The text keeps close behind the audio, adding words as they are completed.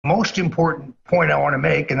most important point I want to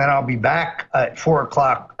make, and then I'll be back at 4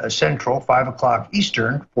 o'clock Central, 5 o'clock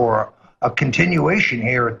Eastern for a continuation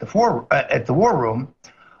here at the War Room,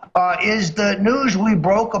 is the news we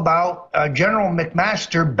broke about General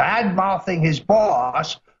McMaster bad-mouthing his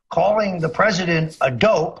boss, calling the president a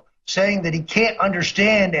dope, saying that he can't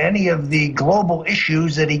understand any of the global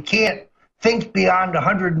issues, that he can't think beyond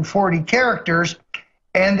 140 characters,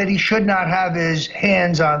 and that he should not have his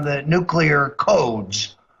hands on the nuclear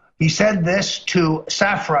codes. He said this to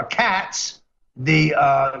Safra Katz, the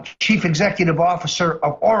chief executive officer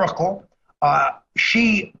of Oracle.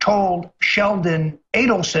 She told Sheldon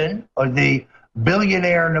Adelson, the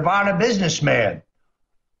billionaire Nevada businessman,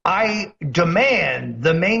 I demand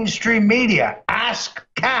the mainstream media ask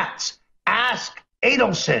Katz, ask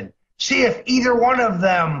Adelson, see if either one of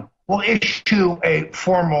them will issue a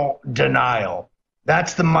formal denial.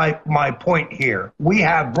 That's my point here. We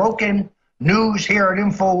have broken news here at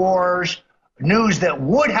InfoWars, news that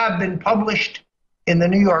would have been published in the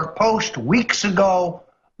New York Post weeks ago,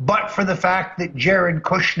 but for the fact that Jared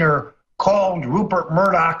Kushner called Rupert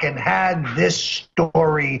Murdoch and had this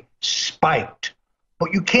story spiked.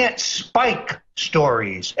 But you can't spike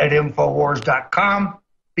stories at InfoWars.com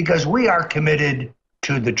because we are committed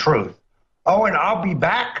to the truth. Oh, and I'll be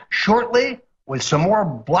back shortly with some more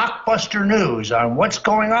blockbuster news on what's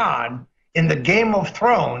going on in the Game of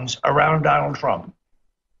Thrones around Donald Trump.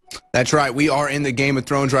 That's right. We are in the Game of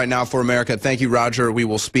Thrones right now for America. Thank you, Roger. We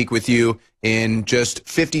will speak with you in just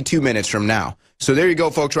 52 minutes from now. So there you go,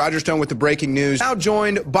 folks. Roger Stone with the breaking news. Now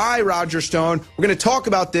joined by Roger Stone. We're going to talk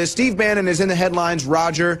about this. Steve Bannon is in the headlines,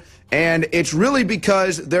 Roger, and it's really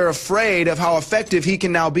because they're afraid of how effective he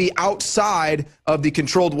can now be outside of the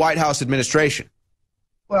controlled White House administration.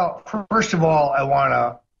 Well, first of all, I want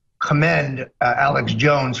to commend Alex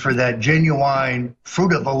Jones for that genuine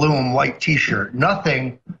Fruit of the Loom white T-shirt.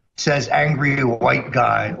 Nothing says angry white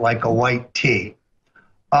guy like a white tee.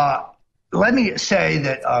 Let me say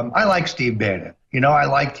that I like Steve Bannon. You know, I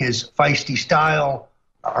like his feisty style.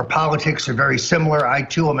 Our politics are very similar. I,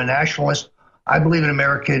 too, am a nationalist. I believe in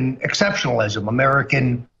American exceptionalism,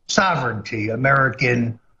 American sovereignty,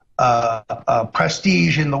 American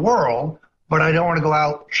prestige in the world, but I don't want to go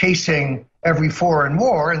out chasing every foreign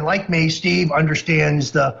war. And like me, Steve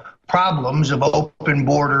understands the problems of open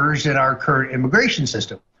borders in our current immigration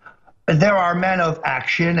system. There are men of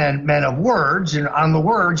action and men of words, and on the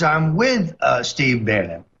words, I'm with Steve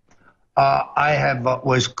Bannon. I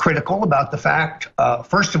was critical about the fact,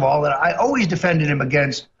 first of all, that I always defended him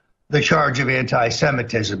against the charge of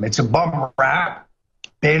anti-Semitism. It's a bum rap.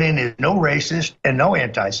 Bannon is no racist and no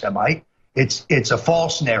anti-Semite. It's a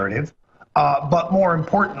false narrative. But more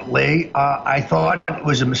importantly, I thought it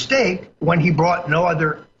was a mistake when he brought no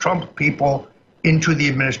other Trump people into the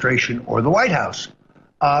administration or the White House.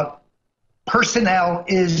 Personnel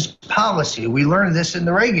is policy. We learned this in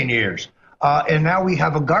the Reagan years. And now we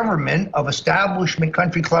have a government of establishment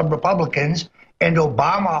country club Republicans and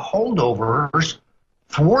Obama holdovers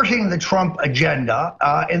thwarting the Trump agenda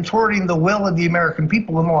and thwarting the will of the American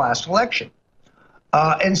people in the last election.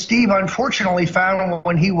 And Steve, unfortunately, found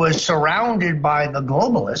when he was surrounded by the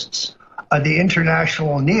globalists, the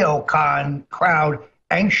international neocon crowd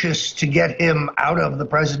anxious to get him out of the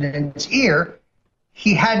president's ear,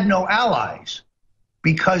 he had no allies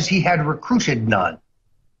because he had recruited none.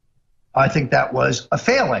 I think that was a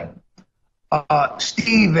failing.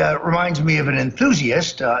 Steve reminds me of an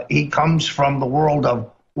enthusiast. He comes from the world of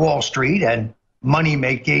Wall Street and money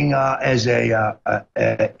making as a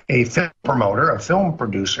film promoter, a film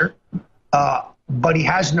producer, but he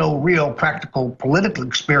has no real practical political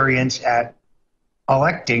experience at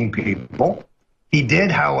electing people. He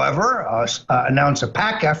did, however, announce a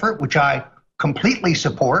PAC effort, which I completely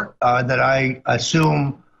support, that I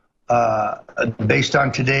assume, based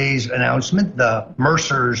on today's announcement, the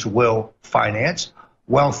Mercers will finance.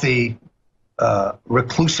 Wealthy,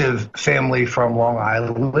 reclusive family from Long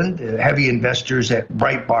Island, heavy investors at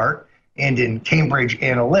Breitbart and in Cambridge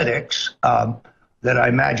Analytics, that I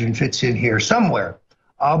imagine fits in here somewhere.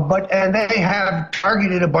 And they have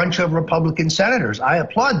targeted a bunch of Republican senators. I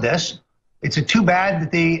applaud this. It's too bad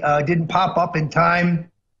that they didn't pop up in time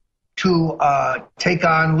to take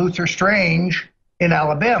on Luther Strange in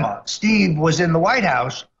Alabama. Steve was in the White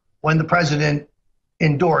House when the president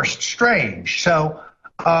endorsed Strange. So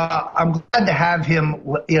I'm glad to have him,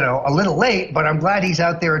 a little late, but I'm glad he's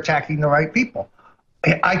out there attacking the right people.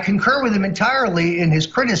 I concur with him entirely in his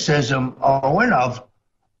criticism, Owen, of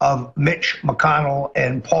Mitch McConnell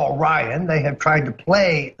and Paul Ryan. They have tried to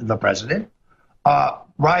play the president.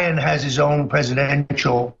 Ryan has his own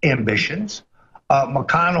presidential ambitions.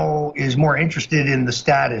 McConnell is more interested in the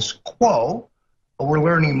status quo. We're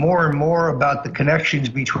learning more and more about the connections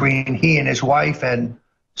between he and his wife and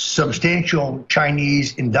substantial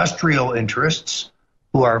Chinese industrial interests,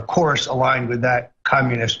 who are, of course, aligned with that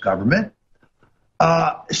communist government.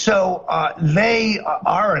 So they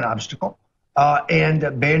are an obstacle,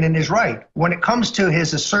 and Bannon is right. When it comes to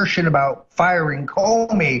his assertion about firing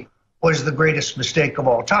Comey was the greatest mistake of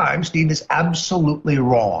all time, Steve is absolutely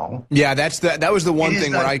wrong. Yeah, that was the one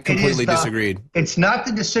thing where I completely disagreed. It's not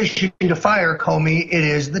the decision to fire Comey, it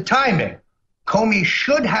is the timing. Comey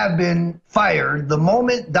should have been fired the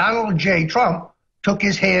moment Donald J. Trump took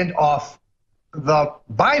his hand off the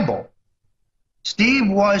Bible. Steve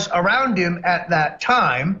was around him at that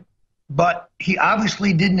time, but he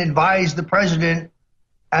obviously didn't advise the president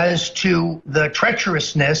as to the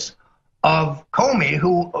treacherousness of Comey,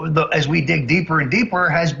 who, as we dig deeper and deeper,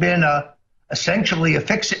 has been essentially a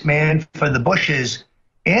fix-it man for the Bushes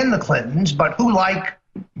and the Clintons, but who, like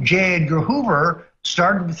J. Edgar Hoover,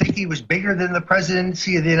 started to think he was bigger than the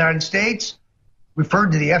presidency of the United States,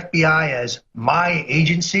 referred to the FBI as my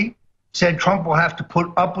agency, said Trump will have to put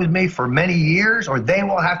up with me for many years, or they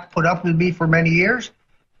will have to put up with me for many years.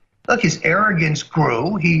 Look, his arrogance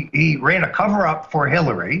grew. He ran a cover-up for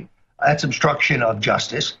Hillary. That's obstruction of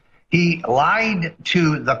justice. He lied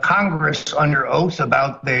to the Congress under oath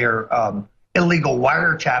about their illegal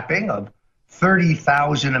wiretapping of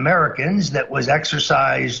 30,000 Americans that was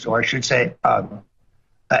exercised, or I should say,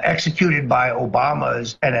 executed by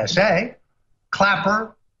Obama's NSA.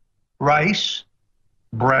 Clapper, Rice,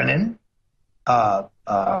 Brennan,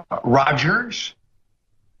 Rogers,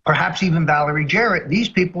 perhaps even Valerie Jarrett. These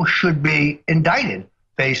people should be indicted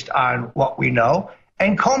based on what we know.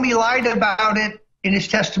 And Comey lied about it in his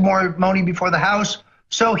testimony before the House,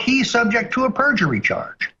 so he's subject to a perjury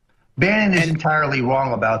charge. Bannon is entirely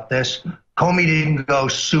wrong about this. Comey didn't go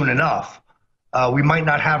soon enough. We might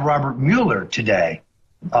not have Robert Mueller today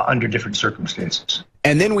under different circumstances.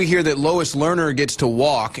 And then we hear that Lois Lerner gets to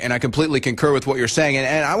walk, and I completely concur with what you're saying.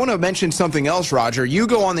 And I want to mention something else, Roger. You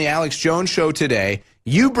go on the Alex Jones show today.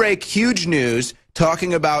 You break huge news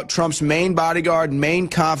talking about Trump's main bodyguard, main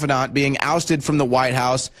confidant being ousted from the White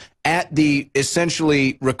House at the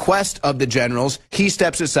essentially request of the generals. He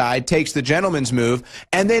steps aside, takes the gentleman's move,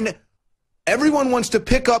 and then everyone wants to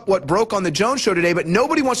pick up what broke on the Jones show today, but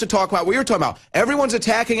nobody wants to talk about what you're talking about. Everyone's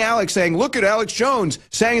attacking Alex, saying, look at Alex Jones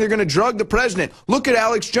saying they're going to drug the president. Look at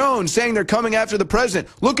Alex Jones saying they're coming after the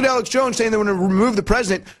president. Look at Alex Jones saying they're going to remove the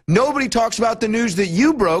president. Nobody talks about the news that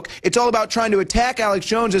you broke. It's all about trying to attack Alex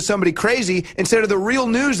Jones as somebody crazy instead of the real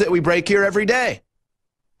news that we break here every day.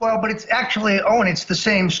 Well, but it's actually, Owen, it's the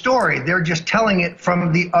same story. They're just telling it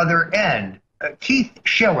from the other end. Keith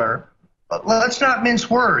Schiller, let's not mince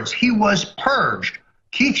words. He was purged.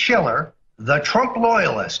 Keith Schiller, the Trump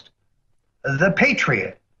loyalist, the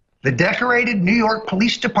patriot, the decorated New York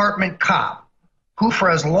Police Department cop, who for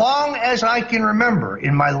as long as I can remember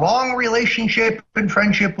in my long relationship and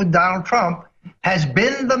friendship with Donald Trump, has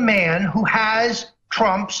been the man who has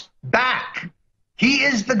Trump's back. He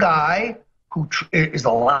is the guy who is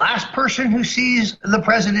the last person who sees the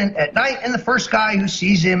president at night and the first guy who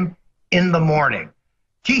sees him in the morning.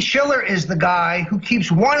 Keith Schiller is the guy who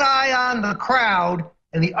keeps one eye on the crowd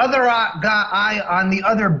and the other eye on the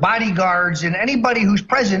other bodyguards and anybody who's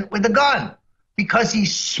present with a gun, because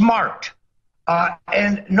he's smart.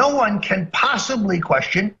 And no one can possibly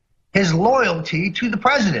question his loyalty to the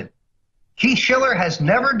president. Keith Schiller has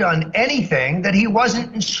never done anything that he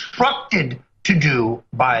wasn't instructed to do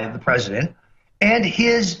by the president, and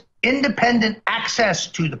his independent access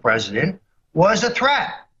to the president was a threat.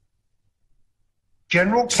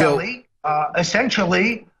 General Kelly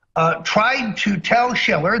essentially tried to tell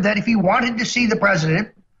Schiller that if he wanted to see the president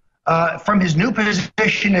from his new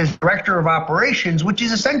position as director of operations, which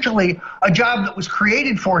is essentially a job that was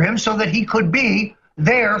created for him so that he could be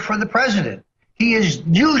there for the president. He is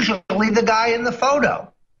usually the guy in the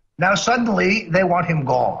photo. Now suddenly they want him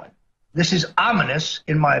gone. This is ominous,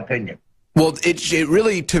 in my opinion. Well, it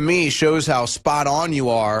really, to me, shows how spot on you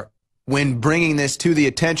are when bringing this to the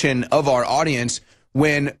attention of our audience,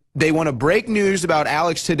 when they want to break news about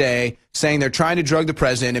Alex today, saying they're trying to drug the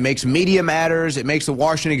president. It makes Media Matters. It makes the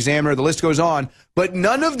Washington Examiner. The list goes on. But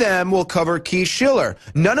none of them will cover Keith Schiller.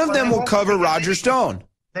 None of them will cover Roger Stone.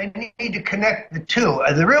 They need to connect the two.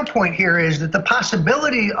 The real point here is that the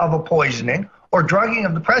possibility of a poisoning or drugging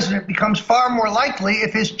of the president becomes far more likely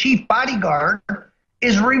if his chief bodyguard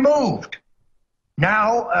is removed.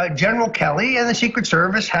 Now, General Kelly and the Secret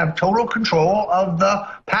Service have total control of the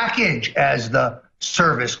package, as the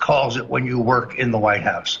service calls it when you work in the White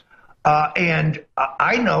House. And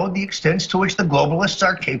I know the extents to which the globalists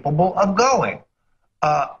are capable of going.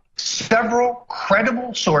 Several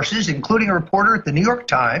credible sources, including a reporter at the New York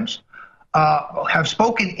Times, have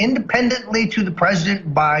spoken independently to the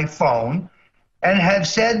president by phone and have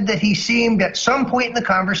said that he seemed at some point in the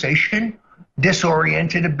conversation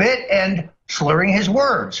disoriented a bit and slurring his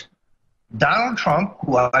words. Donald Trump,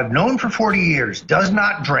 who I've known for 40 years, does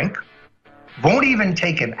not drink, won't even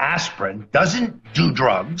take an aspirin, doesn't do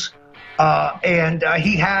drugs, and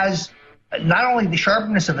he has not only the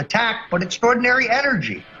sharpness of attack, but extraordinary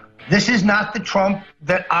energy. This is not the Trump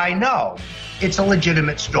that I know. It's a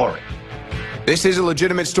legitimate story. This is a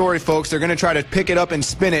legitimate story, folks. They're going to try to pick it up and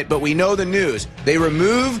spin it, but we know the news. They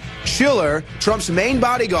remove Schiller, Trump's main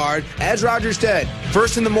bodyguard, as Roger said,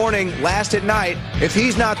 first in the morning, last at night. If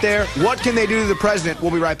he's not there, what can they do to the president?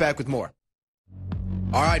 We'll be right back with more.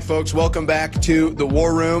 All right, folks, welcome back to the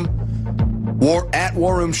War Room. At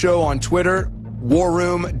War Room Show on Twitter,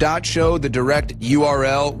 warroom.show, the direct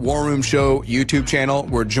URL, War Room Show YouTube channel.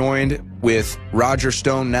 We're joined with Roger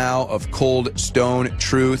Stone now of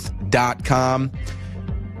ColdStoneTruth.com.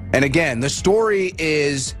 And again, the story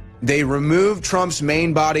is they removed Trump's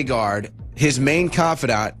main bodyguard, his main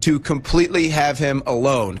confidant, to completely have him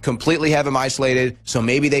alone, completely have him isolated, so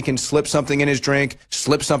maybe they can slip something in his drink,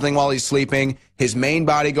 slip something while he's sleeping. His main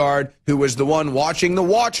bodyguard, who was the one watching the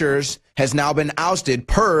watchers, has now been ousted,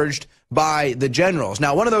 purged by the generals.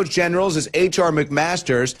 Now, one of those generals is H.R.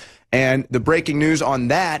 McMaster's, and the breaking news on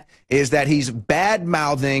that is that he's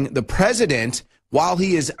bad-mouthing the president while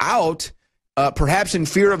he is out, perhaps in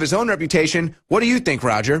fear of his own reputation. What do you think,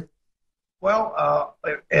 Roger? Well,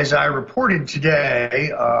 as I reported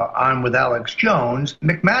today on with Alex Jones,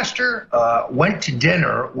 McMaster went to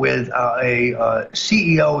dinner with a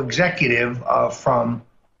CEO executive from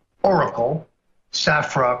Oracle,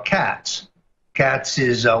 Safra Catz. Catz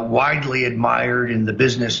is widely admired in the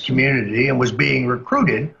business community and was being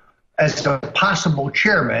recruited as a possible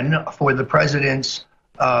chairman for the president's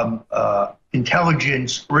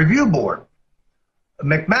Intelligence Review Board.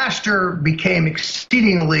 McMaster became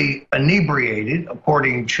exceedingly inebriated,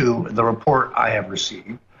 according to the report I have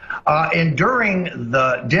received, and during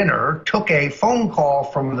the dinner took a phone call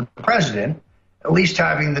from the president, at least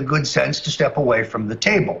having the good sense to step away from the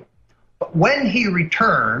table. But when he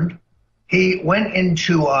returned, he went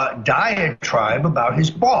into a diatribe about his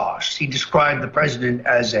boss. He described the president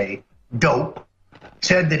as a dope,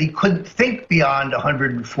 said that he couldn't think beyond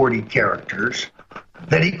 140 characters,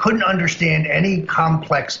 that he couldn't understand any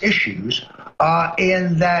complex issues,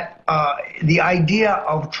 and that the idea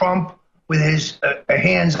of Trump with his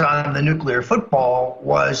hands on the nuclear football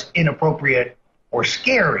was inappropriate or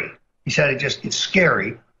scary. He said it's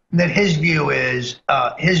scary, and that his view is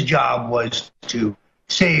his job was to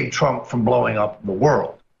save Trump from blowing up the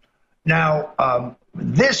world. Now,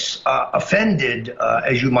 this offended,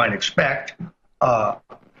 as you might expect,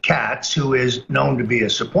 Katz, who is known to be a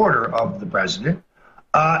supporter of the president,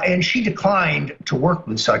 and she declined to work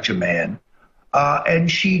with such a man.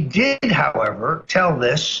 And she did, however, tell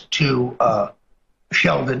this to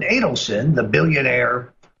Sheldon Adelson, the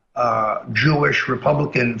billionaire Jewish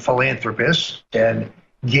Republican philanthropist and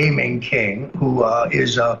gaming king, who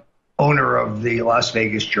is owner of the Las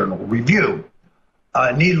Vegas Journal-Review.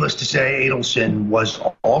 Needless to say, Adelson was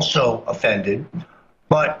also offended.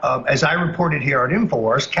 But as I reported here on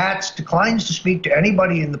InfoWars, Katz declines to speak to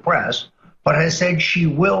anybody in the press, but has said she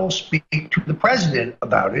will speak to the president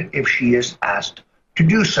about it if she is asked to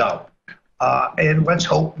do so. And let's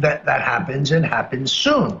hope that that happens and happens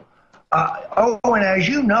soon. And as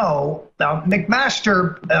you know,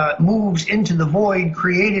 McMaster moves into the void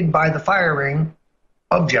created by the firing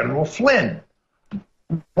of General Flynn.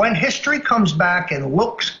 When history comes back and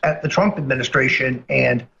looks at the Trump administration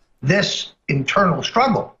and this internal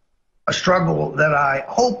struggle, a struggle that I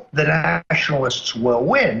hope the nationalists will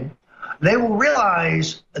win, they will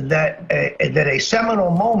realize that a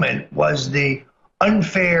seminal moment was the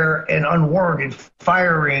unfair and unwarranted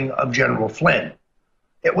firing of General Flynn.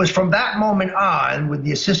 It was from that moment on, with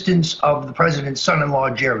the assistance of the president's son-in-law,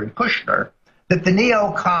 Jared Kushner, that the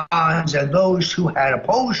neocons and those who had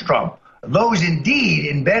opposed Trump, those indeed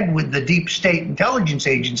in bed with the deep state intelligence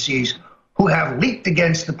agencies who have leaked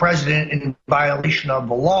against the president in violation of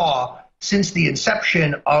the law since the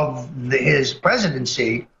inception of his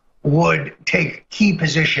presidency, would take key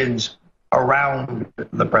positions around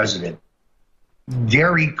the president.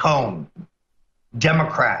 Jerry Cohn,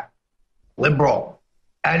 Democrat, liberal,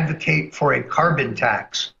 advocate for a carbon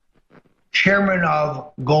tax, chairman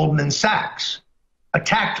of Goldman Sachs,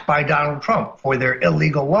 attacked by Donald Trump for their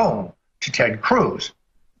illegal loan to Ted Cruz,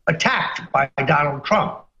 attacked by Donald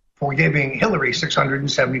Trump for giving Hillary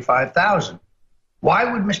 $675,000. Why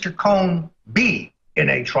would Mr. Cohn be in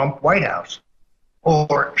a Trump White House?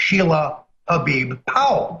 Or Sheila Habib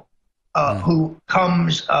Powell, who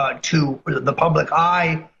comes to the public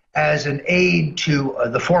eye as an aide to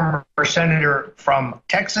the former senator from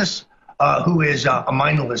Texas, who is a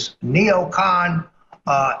mindless neocon,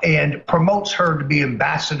 and promotes her to be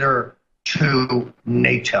ambassador to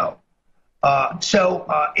NATO.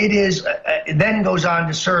 It then goes on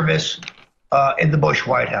to service in the Bush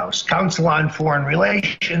White House, Council on Foreign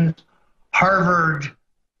Relations, Harvard,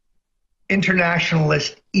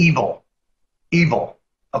 internationalist evil,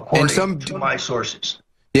 according to my sources.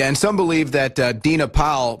 Yeah, and some believe that Dina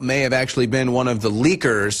Powell may have actually been one of the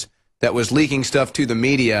leakers that was leaking stuff to the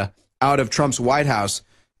media out of Trump's White House.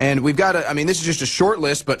 And we've got this is just a short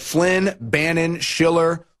list, but Flynn, Bannon,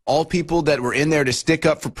 Schiller, all people that were in there to stick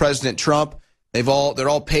up for President Trump. They're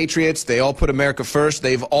all patriots. They all put America first.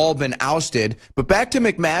 They've all been ousted. But back to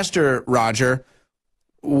McMaster, Roger,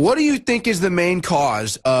 what do you think is the main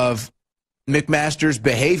cause of McMaster's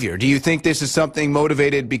behavior? Do you think this is something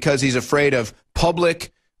motivated because he's afraid of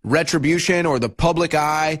public retribution or the public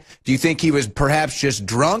eye? Do you think he was perhaps just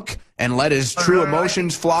drunk and let his true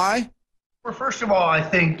emotions fly? Well, first of all, I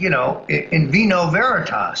think, in vino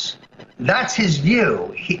veritas, that's his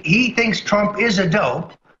view. He thinks Trump is a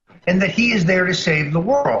dope and that he is there to save the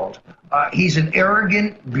world. He's an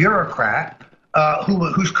arrogant bureaucrat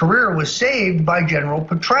whose career was saved by General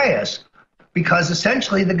Petraeus, because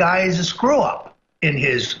essentially the guy is a screw-up in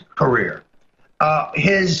his career.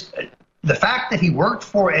 The fact that he worked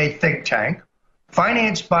for a think tank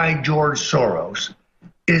financed by George Soros,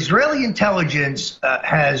 Israeli intelligence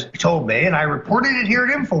has told me, and I reported it here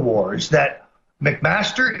at InfoWars, that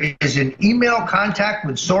McMaster is in email contact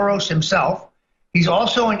with Soros himself. He's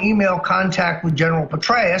also in email contact with General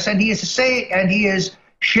Petraeus, and he has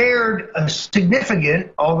shared a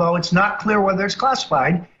significant, although it's not clear whether it's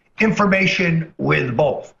classified, information with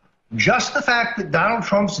both. Just the fact that Donald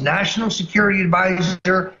Trump's national security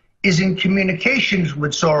advisor is in communications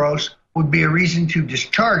with Soros would be a reason to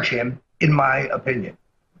discharge him, in my opinion.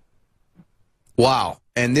 Wow.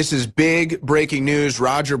 And this is big breaking news.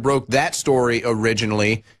 Roger broke that story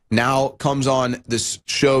originally, now comes on this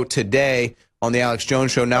show today on the Alex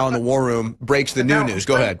Jones Show, now in the War Room, breaks the new news.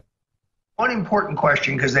 Go ahead. One important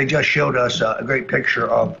question, because they just showed us a great picture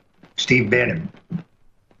of Steve Bannon.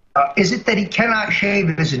 Is it that he cannot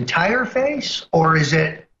shave his entire face, or is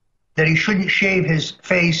it that he shouldn't shave his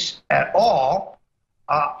face at all?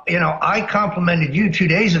 I complimented you 2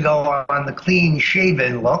 days ago on the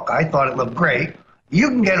clean-shaven look. I thought it looked great. You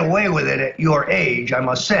can get away with it at your age, I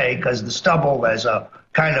must say, because the stubble has a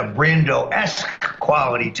kind of Brando-esque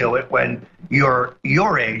quality to it when you're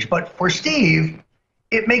your age. But for Steve,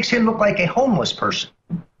 it makes him look like a homeless person.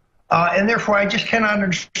 And therefore, I just cannot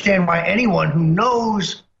understand why anyone who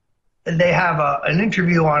knows they have an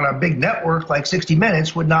interview on a big network like 60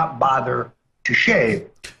 Minutes would not bother to shave.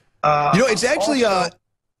 It's actually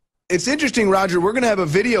it's interesting, Roger. We're going to have a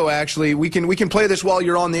video, actually. We can play this while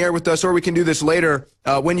you're on the air with us, or we can do this later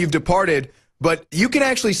when you've departed. But you can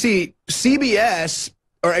actually see CBS,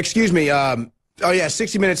 or excuse me,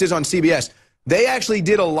 60 Minutes is on CBS. They actually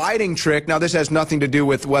did a lighting trick. Now, this has nothing to do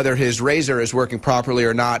with whether his razor is working properly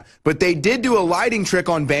or not, but they did do a lighting trick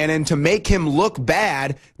on Bannon to make him look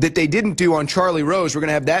bad that they didn't do on Charlie Rose. We're going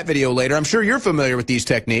to have that video later. I'm sure you're familiar with these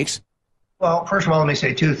techniques. Well, first of all, let me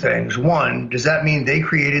say two things. One, does that mean they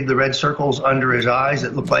created the red circles under his eyes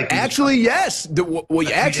that look like... Actually, yes.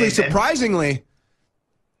 Surprisingly.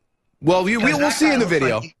 Well, we'll see in the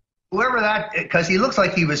video. Because he looks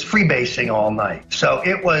like he was freebasing all night. So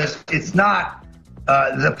it's not,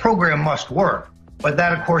 the program must work. But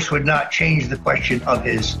that, of course, would not change the question of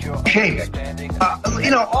his shaving.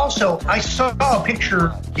 Also, I saw a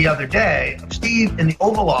picture the other day of Steve in the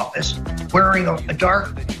Oval Office wearing a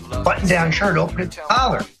dark button-down shirt, open at the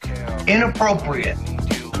collar. Inappropriate.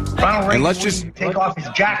 Ronald Reagan wouldn't take off his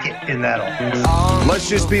jacket in that office. Let's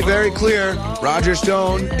just be very clear. Roger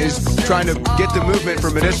Stone is trying to get the movement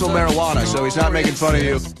for medicinal marijuana, so he's not making fun of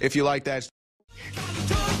you if you like that.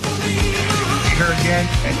 Here again,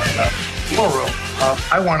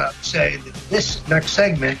 I want to say that this next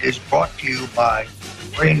segment is brought to you by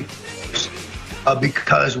Rainforest,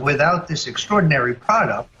 because without this extraordinary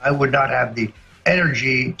product, I would not have the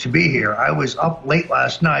energy to be here. I was up late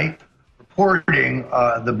last night reporting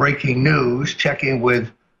the breaking news, checking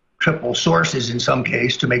with triple sources in some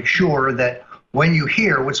case to make sure that when you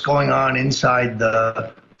hear what's going on inside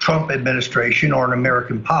the Trump administration or in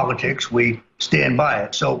American politics, we stand by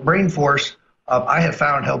it. So Brain Force, I have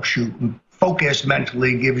found, helps you focus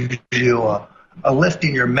mentally, gives you a lift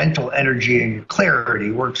in your mental energy and your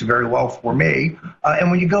clarity. Works very well for me.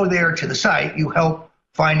 And when you go there to the site, you help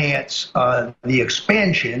finance the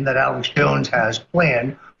expansion that Alex Jones has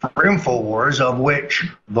planned for InfoWars, of which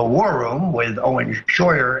the War Room with Owen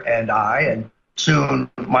Schroyer and I, and soon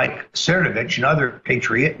Mike Cernovich, another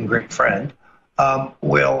patriot and great friend,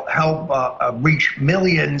 will help reach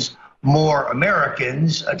millions more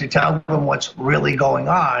Americans to tell them what's really going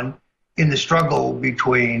on in the struggle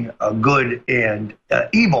between good and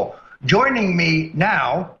evil. Joining me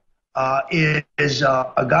now is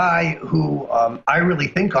a guy who I really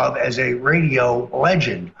think of as a radio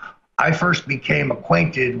legend. I first became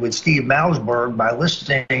acquainted with Steve Malzberg by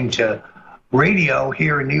listening to radio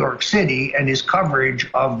here in New York City and his coverage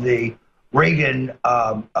of the Reagan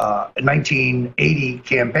 1980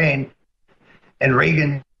 campaign and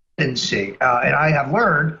Reagan presidency. And I have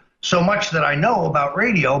learned so much that I know about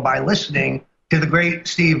radio by listening to the great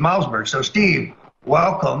Steve Malzberg. So, Steve,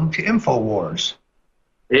 welcome to InfoWars.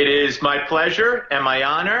 It is my pleasure and my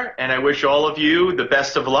honor, and I wish all of you the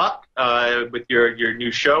best of luck with your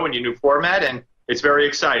new show and your new format, and it's very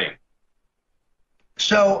exciting.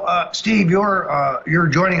 So, Steve, you're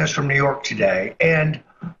joining us from New York today, and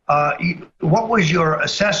what was your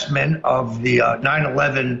assessment of the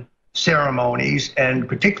 9/11 ceremonies and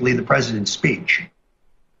particularly the president's speech?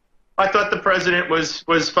 I thought the president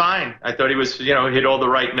was fine. I thought he was, hit all the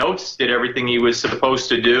right notes, did everything he was supposed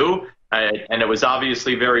to do, and it was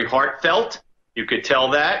obviously very heartfelt. You could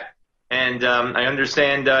tell that, and I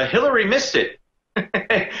understand Hillary missed it.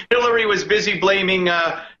 Hillary was busy blaming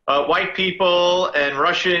white people and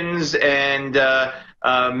Russians and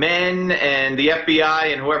men and the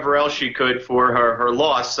FBI and whoever else she could for her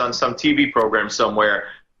loss on some TV program somewhere.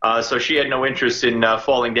 So she had no interest in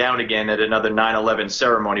falling down again at another 9/11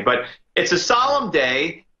 ceremony. But it's a solemn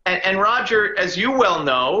day. And Roger, as you well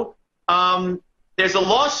know, there's a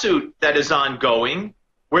lawsuit that is ongoing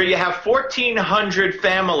where you have 1,400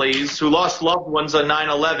 families who lost loved ones on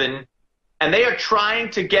 9/11, and they are trying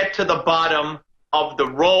to get to the bottom of the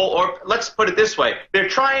role, or let's put it this way, they're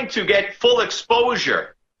trying to get full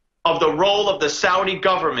exposure of the role of the Saudi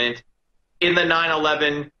government in the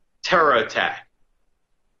 9/11 terror attack.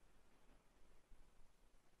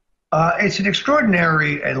 It's an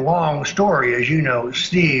extraordinary and long story, as you know,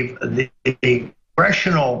 Steve. The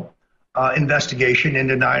congressional investigation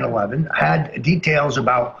into 9/11 had details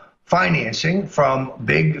about financing from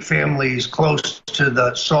big families close to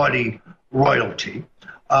the Saudi royalty.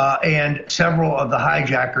 And several of the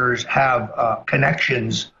hijackers have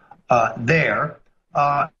connections there.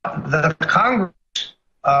 The Congress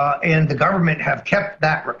and the government have kept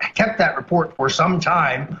that report for some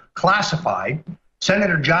time classified.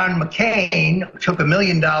 Senator John McCain took $1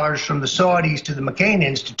 million from the Saudis to the McCain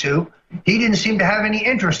Institute. He didn't seem to have any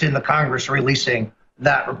interest in the Congress releasing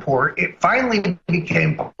that report. It finally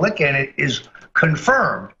became public, and it is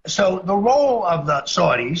confirmed. So the role of the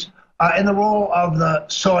Saudis and the role of the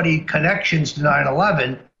Saudi connections to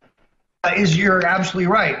 9/11 is, you're absolutely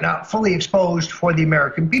right, not fully exposed for the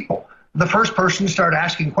American people. The first person to start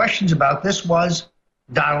asking questions about this was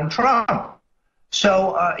Donald Trump.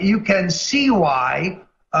 So you can see why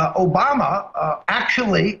Obama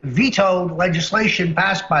actually vetoed legislation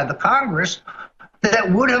passed by the Congress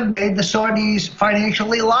that would have made the Saudis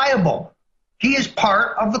financially liable. He is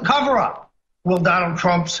part of the cover-up. Will Donald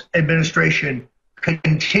Trump's administration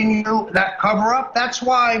continue that cover-up? That's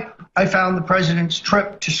why I found the president's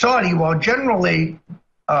trip to Saudi, while generally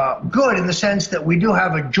good in the sense that we do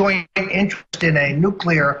have a joint interest in a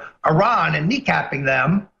nuclear Iran and kneecapping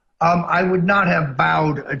them, I would not have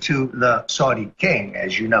bowed to the Saudi king,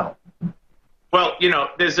 as you know. Well,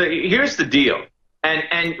 here's the deal.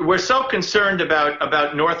 And we're so concerned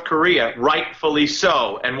about North Korea, rightfully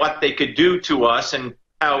so, and what they could do to us and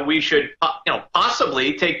how we should,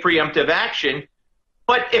 possibly take preemptive action.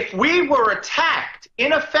 But if we were attacked,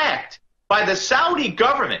 in effect, by the Saudi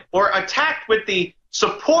government, or attacked with the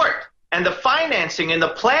support and the financing and the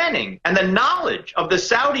planning and the knowledge of the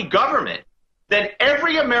Saudi government, then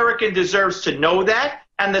every American deserves to know that,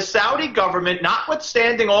 and the Saudi government,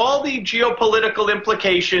 notwithstanding all the geopolitical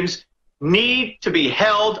implications, need to be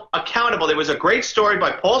held accountable. There was a great story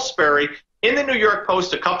by Paul Sperry in the New York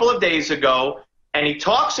Post a couple of days ago, and he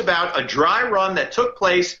talks about a dry run that took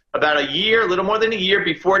place about a little more than a year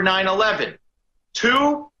before 9/11.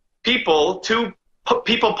 Two people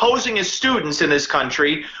posing as students in this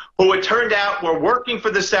country who it turned out were working for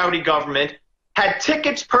the Saudi government had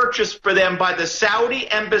tickets purchased for them by the Saudi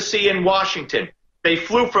embassy in Washington. They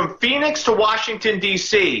flew from Phoenix to Washington,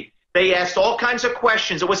 D.C. They asked all kinds of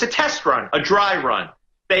questions. It was a test run, a dry run.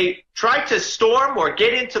 They tried to storm or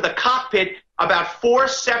get into the cockpit about 4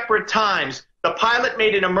 separate times. The pilot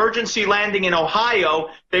made an emergency landing in Ohio.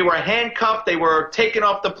 They were handcuffed. They were taken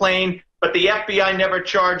off the plane, but the FBI never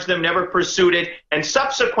charged them, never pursued it. And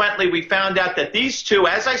subsequently, we found out that these two,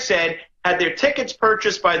 as I said, had their tickets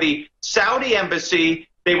purchased by the Saudi embassy.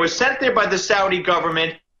 They were sent there by the Saudi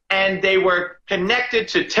government, and they were connected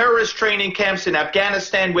to terrorist training camps in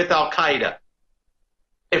Afghanistan with Al-Qaeda.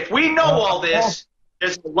 If we know all this,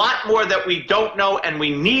 there's a lot more that we don't know, and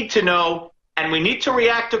we need to know, and we need to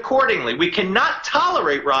react accordingly. We cannot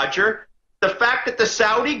tolerate, Roger, the fact that the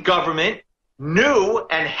Saudi government knew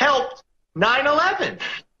and helped 9/11.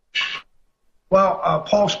 Well,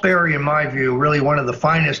 Paul Sperry, in my view, really one of the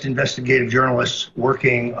finest investigative journalists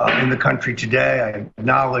working in the country today. I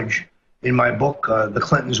acknowledge in my book, The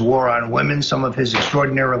Clintons' War on Women, some of his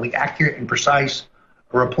extraordinarily accurate and precise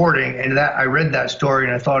reporting. And that I read that story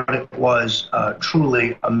and I thought it was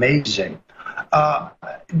truly amazing.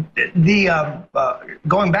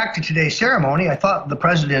 Going back to today's ceremony, I thought the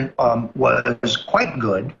president was quite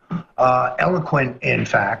good, eloquent, in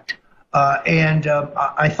fact. And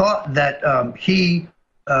I thought that he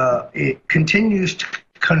continues to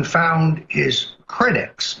confound his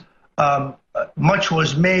critics. Much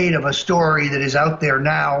was made of a story that is out there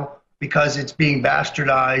now because it's being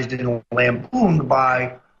bastardized and lampooned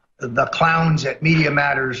by the clowns at Media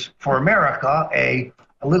Matters for America, a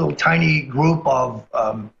little tiny group of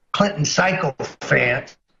Clinton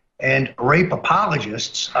sycophants and rape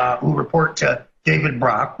apologists who report to David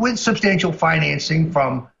Brock with substantial financing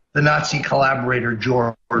from the Nazi collaborator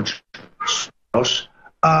George Soros,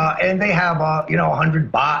 and they have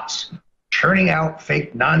 100 bots churning out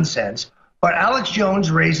fake nonsense. But Alex Jones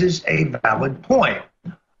raises a valid point.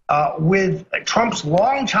 With Trump's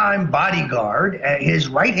longtime bodyguard, his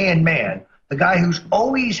right-hand man, the guy who's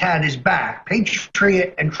always had his back,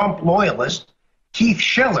 patriot and Trump loyalist, Keith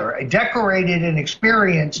Schiller, a decorated and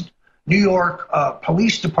experienced New York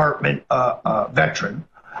Police Department veteran,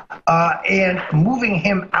 and moving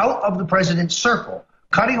him out of the president's circle,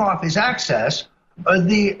 cutting off his access,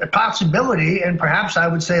 the possibility and perhaps I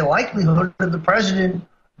would say likelihood of the president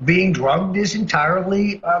being drugged is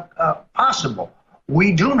entirely possible.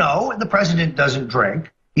 We do know the president doesn't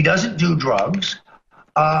drink. He doesn't do drugs.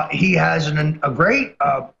 He has a great,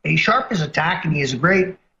 he's sharp as a tack, and he has a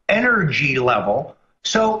great energy level.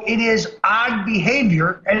 So it is odd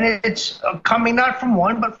behavior, and it's coming not from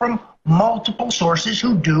one, but from multiple sources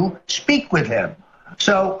who do speak with him.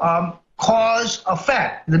 So cause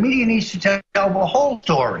effect. The media needs to tell the whole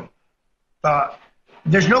story.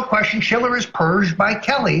 There's no question Schiller is purged by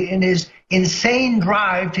Kelly in his insane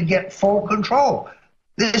drive to get full control.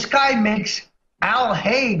 This guy makes Al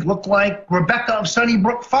Haig look like Rebecca of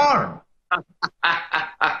Sunnybrook Farm.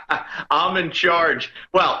 I'm in charge.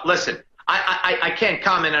 Well, listen, I can't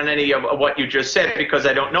comment on any of what you just said because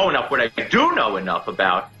I don't know enough. What I do know enough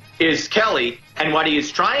about is Kelly and what he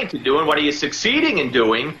is trying to do and what he is succeeding in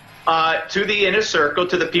doing to the inner circle,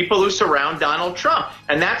 to the people who surround Donald Trump.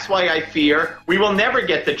 And that's why I fear we will never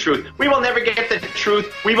get the truth. We will never get the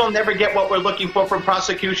truth. We will never get what we're looking for from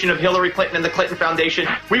prosecution of Hillary Clinton and the Clinton Foundation.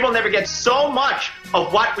 We will never get so much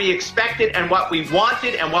of what we expected and what we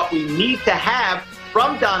wanted and what we need to have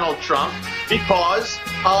from Donald Trump because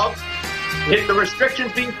of the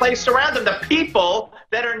restrictions being placed around him, the people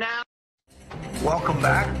that are now. Welcome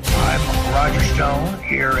back. I'm Roger Stone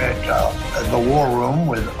here at the War Room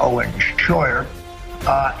with Owen Scheuer.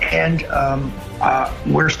 And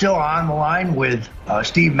we're still on the line with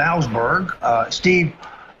Steve Malzberg. Steve,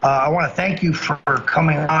 I want to thank you for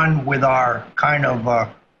coming on with our kind of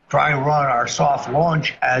dry run, our soft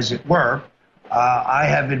launch, as it were. I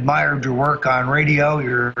have admired your work on radio.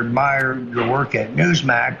 Admired your work at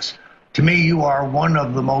Newsmax. To me, you are one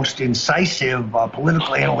of the most incisive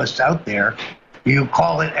political analysts out there. You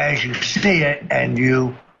call it as you see it, and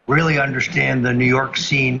you really understand the New York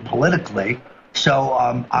scene politically. So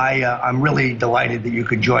I'm really delighted that you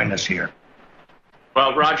could join us here.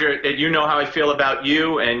 Well, Roger, you know how I feel about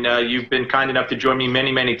you, and you've been kind enough to join me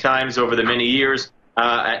many, many times over the many years.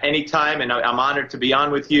 Anytime, and I'm honored to be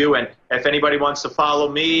on with you. And if anybody wants to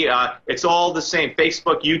follow me, it's all the same: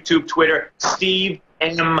 Facebook, YouTube, Twitter, Steve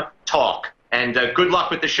M. Talk. And good luck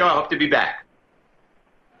with the show. I hope to be back.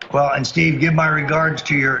 Well, and Steve, give my regards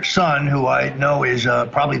to your son, who I know is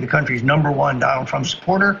probably the country's #1 Donald Trump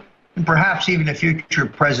supporter, and perhaps even a future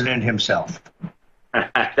president himself.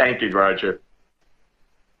 Thank you, Roger.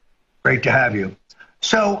 Great to have you.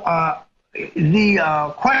 So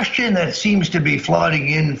the question that seems to be flooding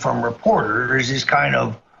in from reporters is kind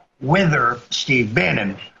of whether Steve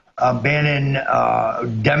Bannon. Bannon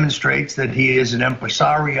demonstrates that he is an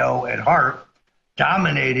impresario at heart,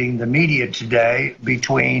 dominating the media today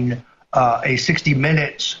between a 60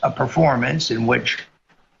 Minutes performance in which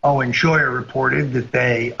Owen Schroyer reported that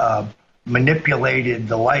they manipulated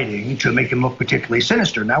the lighting to make him look particularly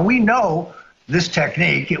sinister. Now, we know this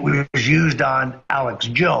technique. It was used on Alex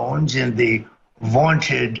Jones in the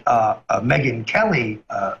vaunted Megyn Kelly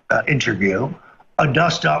interview, a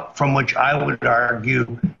dust-up from which I would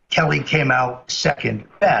argue Kelly came out second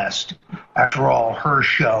best. After all, her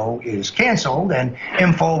show is canceled, and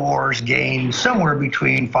InfoWars gained somewhere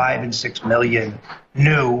between 5 and 6 million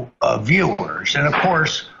new viewers. And of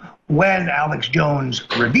course, when Alex Jones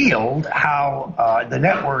revealed how the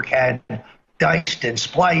network had diced and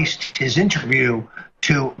spliced his interview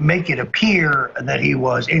to make it appear that he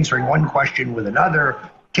was answering one question with another,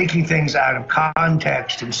 taking things out of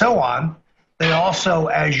context, and so on, they also,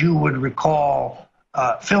 as you would recall,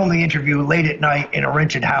 filmed the interview late at night in a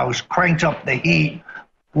rented house, cranked up the heat,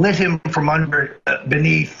 lit him from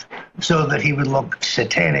beneath so that he would look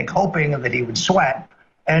satanic, hoping that he would sweat.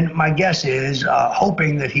 And my guess is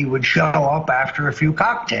hoping that he would show up after a few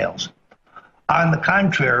cocktails. On the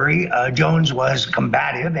contrary, Jones was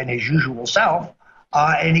combative and his usual self,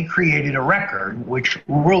 and he created a record which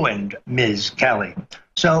ruined Ms. Kelly.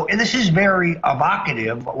 So this is very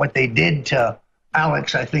evocative. What they did to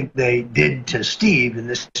Alex, I think they did to Steve in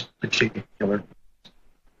this particular.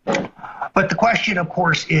 But the question, of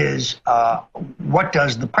course, is what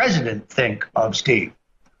does the president think of Steve?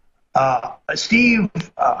 Steve,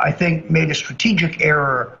 I think, made a strategic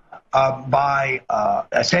error by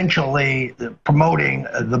essentially promoting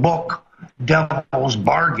the book Devil's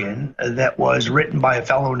Bargain that was written by a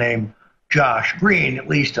fellow named Josh Green, at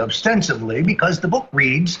least ostensibly, because the book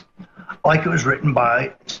reads like it was written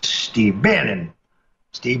by Steve Bannon.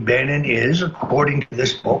 Steve Bannon is, according to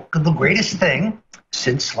this book, the greatest thing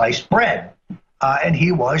since sliced bread. And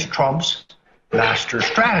he was Trump's master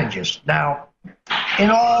strategist. Now, in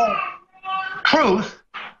all truth,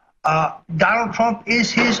 Donald Trump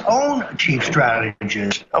is his own chief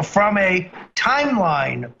strategist. From a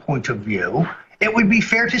timeline point of view, it would be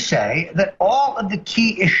fair to say that all of the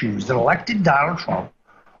key issues that elected Donald Trump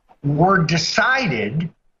were decided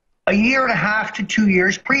a year and a half to 2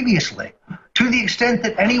 years previously. To the extent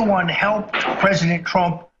that anyone helped President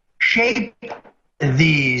Trump shape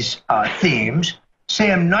these themes,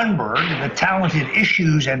 Sam Nunberg, the talented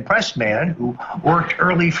issues and press man who worked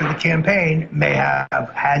early for the campaign, may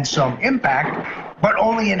have had some impact, but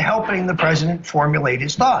only in helping the president formulate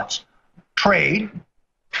his thoughts. Trade,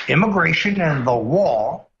 immigration and the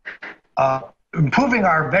wall, improving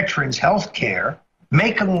our veterans' health care,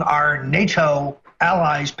 making our NATO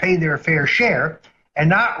allies pay their fair share, and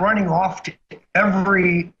not running off to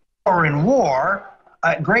every foreign war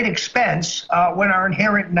at great expense when our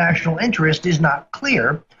inherent national interest is not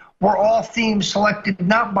clear, were all themes selected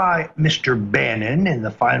not by Mr. Bannon in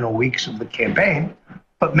the final weeks of the campaign,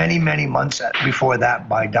 but many, many months before that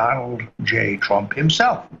by Donald J. Trump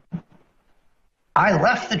himself. I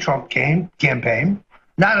left the Trump campaign,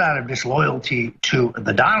 not out of disloyalty to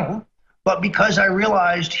the Donald, but because I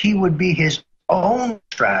realized he would be his own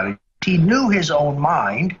strategy. He knew his own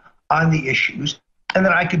mind on the issues, and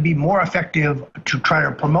that I could be more effective to try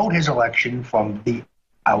to promote his election from the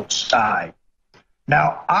outside.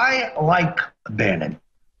 Now, I like Bannon.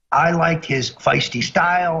 I like his feisty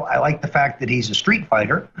style. I like the fact that he's a street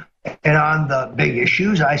fighter. And on the big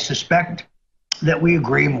issues, I suspect that we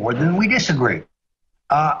agree more than we disagree.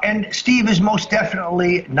 And Steve is most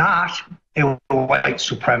definitely not a white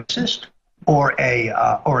supremacist or a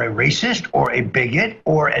racist or a bigot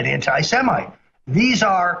or an anti-Semite. These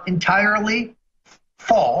are entirely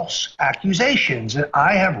false accusations, and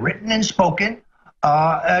I have written and spoken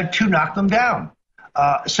to knock them down.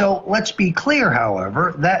 So let's be clear,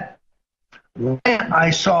 however, that when I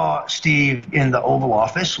saw Steve in the Oval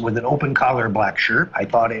Office with an open collar black shirt, I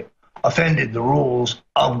thought it offended the rules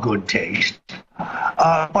of good taste.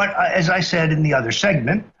 But as I said in the other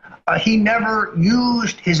segment, he never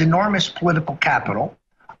used his enormous political capital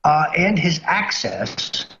and his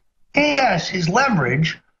access, yes, his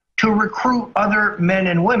leverage, to recruit other men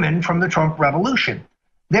and women from the Trump revolution.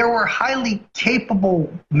 There were highly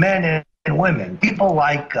capable men and women, people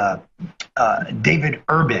like David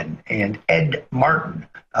Urban and Ed Martin,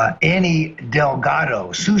 Annie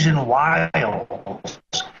Delgado, Susan Wiles,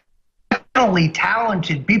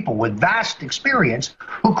 talented people with vast experience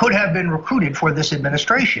who could have been recruited for this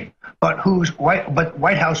administration, but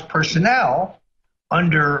White House personnel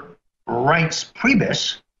under Reince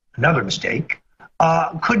Priebus, another mistake,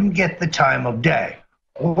 couldn't get the time of day.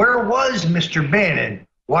 Where was Mr. Bannon?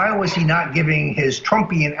 Why was he not giving his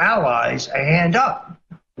Trumpian allies a hand up?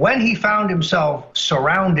 when he found himself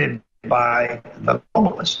surrounded by the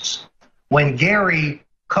globalists, when Gary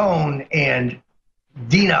Cohn and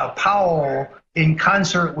Dina Powell, in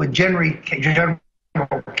concert with General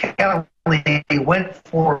Kelly, went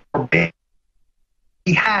for bid,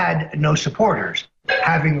 he had no supporters,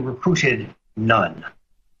 having recruited none.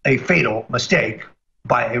 A fatal mistake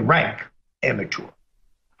by a rank amateur.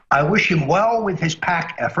 I wish him well with his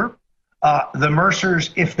PAC effort. The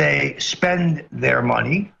Mercers, if they spend their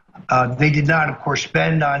money, they did not, of course,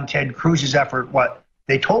 spend on Ted Cruz's effort what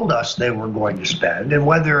they told us they were going to spend, and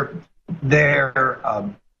whether their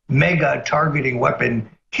mega targeting weapon,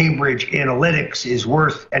 Cambridge Analytics, is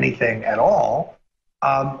worth anything at all,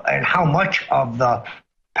 and how much of the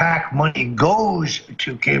PAC money goes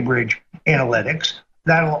to Cambridge Analytics,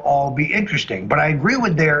 that'll all be interesting. But I agree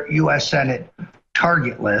with their U.S. Senate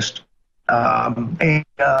target list. Owen,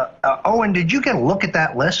 did you get a look at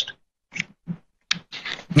that list?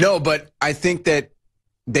 No, but I think that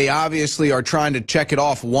they obviously are trying to check it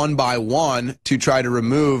off one by one to try to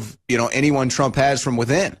remove, anyone Trump has from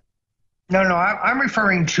within. No, I'm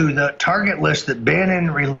referring to the target list that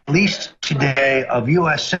Bannon released today of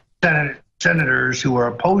U.S. senators who are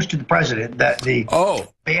opposed to the president, that the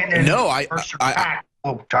Bannon PAC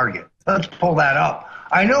will target. Let's pull that up.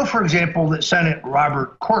 I know, for example, that Senate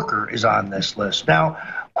Robert Corker is on this list. Now,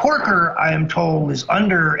 Corker, I am told, is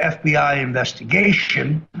under FBI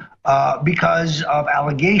investigation because of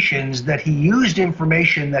allegations that he used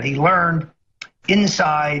information that he learned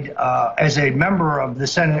inside as a member of the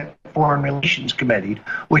Senate Foreign Relations Committee,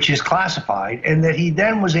 which is classified, and that he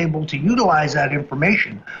then was able to utilize that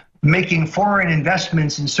information, making foreign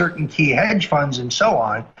investments in certain key hedge funds and so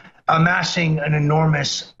on, amassing an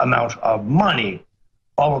enormous amount of money.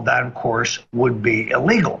 All of that, of course, would be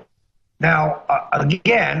illegal. Now,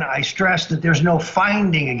 again, I stress that there's no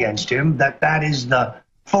finding against him, that is the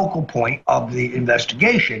focal point of the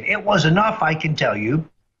investigation. It was enough, I can tell you,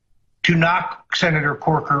 to knock Senator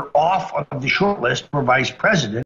Corker off of the short list for vice president.